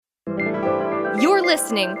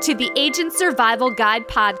listening to the Agent Survival Guide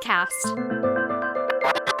podcast,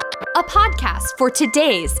 a podcast for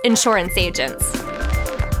today's insurance agents.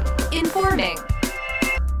 Informing,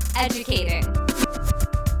 educating,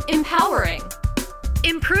 empowering,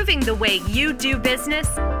 improving the way you do business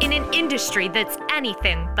in an industry that's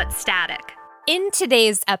anything but static. In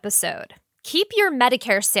today's episode, keep your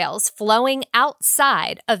Medicare sales flowing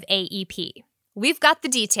outside of AEP. We've got the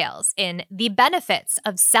details in The Benefits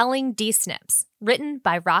of Selling D-SNPs, written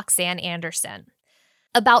by Roxanne Anderson.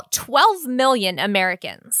 About 12 million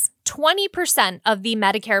Americans, 20% of the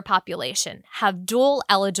Medicare population, have dual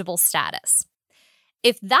eligible status.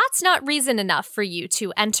 If that's not reason enough for you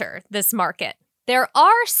to enter this market, there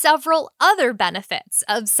are several other benefits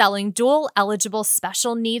of selling dual eligible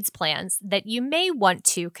special needs plans that you may want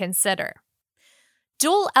to consider.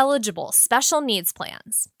 Dual eligible special needs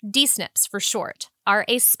plans, D-SNPs for short, are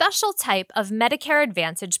a special type of Medicare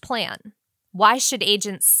Advantage plan. Why should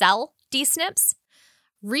agents sell D-SNPs?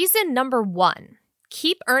 Reason number 1,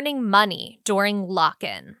 keep earning money during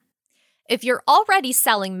lock-in. If you're already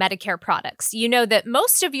selling Medicare products, you know that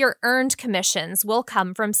most of your earned commissions will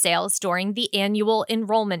come from sales during the annual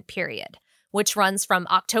enrollment period, which runs from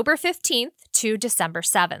October 15th to December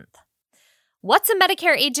 7th. What's a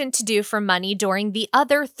Medicare agent to do for money during the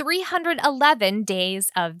other 311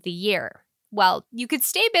 days of the year? Well, you could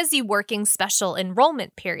stay busy working special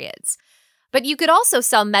enrollment periods, but you could also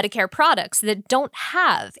sell Medicare products that don't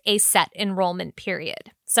have a set enrollment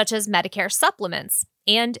period, such as Medicare supplements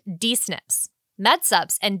and D-SNPs.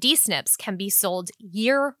 MedSups and D-SNPs can be sold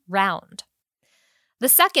year-round. The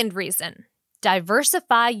second reason,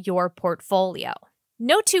 diversify your portfolio.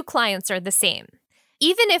 No two clients are the same.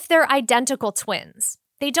 Even if they're identical twins,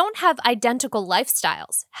 they don't have identical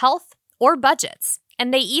lifestyles, health, or budgets,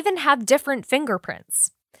 and they even have different fingerprints.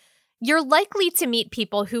 You're likely to meet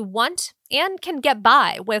people who want and can get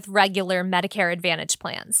by with regular Medicare Advantage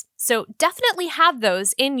plans, so definitely have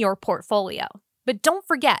those in your portfolio. But don't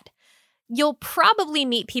forget, you'll probably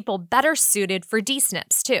meet people better suited for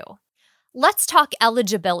D-SNPs too. Let's talk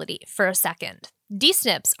eligibility for a second.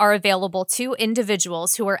 D-SNPs are available to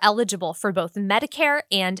individuals who are eligible for both Medicare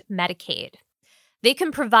and Medicaid. They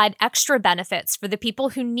can provide extra benefits for the people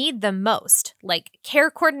who need them most, like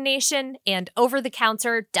care coordination and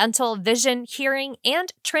over-the-counter dental, vision, hearing,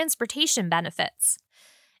 and transportation benefits.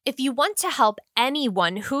 If you want to help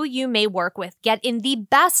anyone who you may work with get in the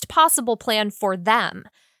best possible plan for them,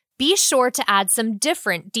 be sure to add some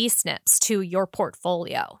different D-SNPs to your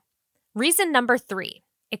portfolio. Reason number 3.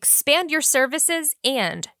 Expand your services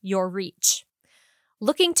and your reach.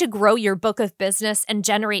 Looking to grow your book of business and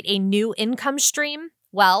generate a new income stream?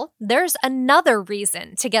 Well, there's another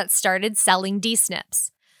reason to get started selling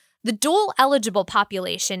D-SNPs. The dual eligible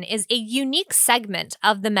population is a unique segment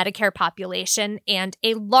of the Medicare population and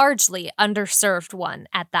a largely underserved one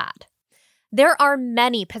at that. There are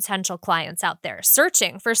many potential clients out there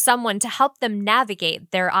searching for someone to help them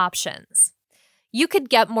navigate their options. You could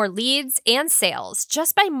get more leads and sales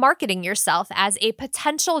just by marketing yourself as a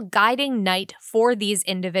potential guiding knight for these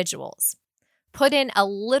individuals. Put in a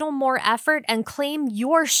little more effort and claim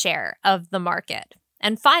your share of the market.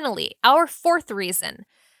 And finally, our fourth reason,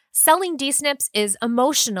 selling D-SNPs is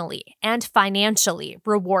emotionally and financially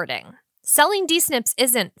rewarding. Selling D-SNPs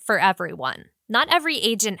isn't for everyone. Not every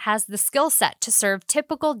agent has the skill set to serve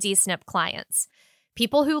typical D-SNP clients.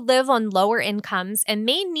 People who live on lower incomes and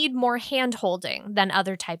may need more hand-holding than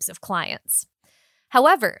other types of clients.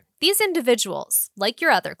 However, these individuals, like your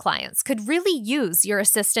other clients, could really use your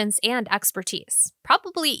assistance and expertise,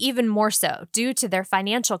 probably even more so due to their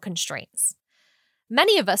financial constraints.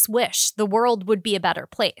 Many of us wish the world would be a better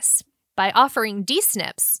place. By offering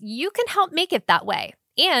D-SNPs, you can help make it that way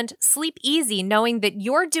and sleep easy knowing that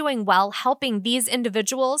you're doing well helping these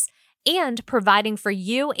individuals and providing for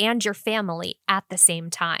you and your family at the same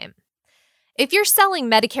time. If you're selling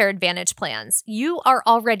Medicare Advantage plans, you are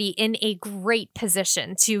already in a great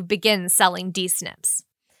position to begin selling D-SNPs.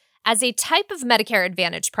 As a type of Medicare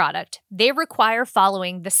Advantage product, they require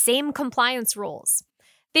following the same compliance rules.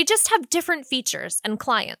 They just have different features and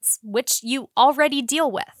clients, which you already deal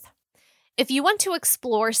with. If you want to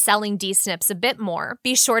explore selling D-SNPs a bit more,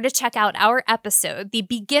 be sure to check out our episode, The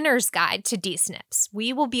Beginner's Guide to D-SNPs.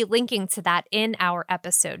 We will be linking to that in our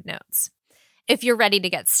episode notes. If you're ready to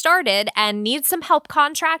get started and need some help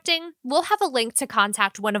contracting, we'll have a link to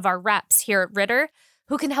contact one of our reps here at Ritter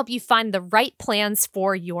who can help you find the right plans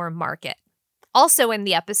for your market. Also in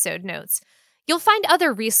the episode notes, you'll find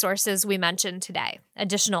other resources we mentioned today,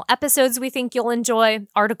 additional episodes we think you'll enjoy,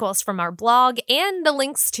 articles from our blog, and the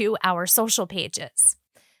links to our social pages.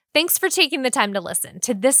 Thanks for taking the time to listen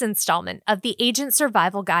to this installment of the Agent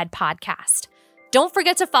Survival Guide podcast. Don't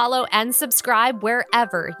forget to follow and subscribe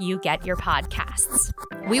wherever you get your podcasts.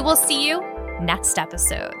 We will see you next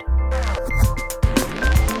episode.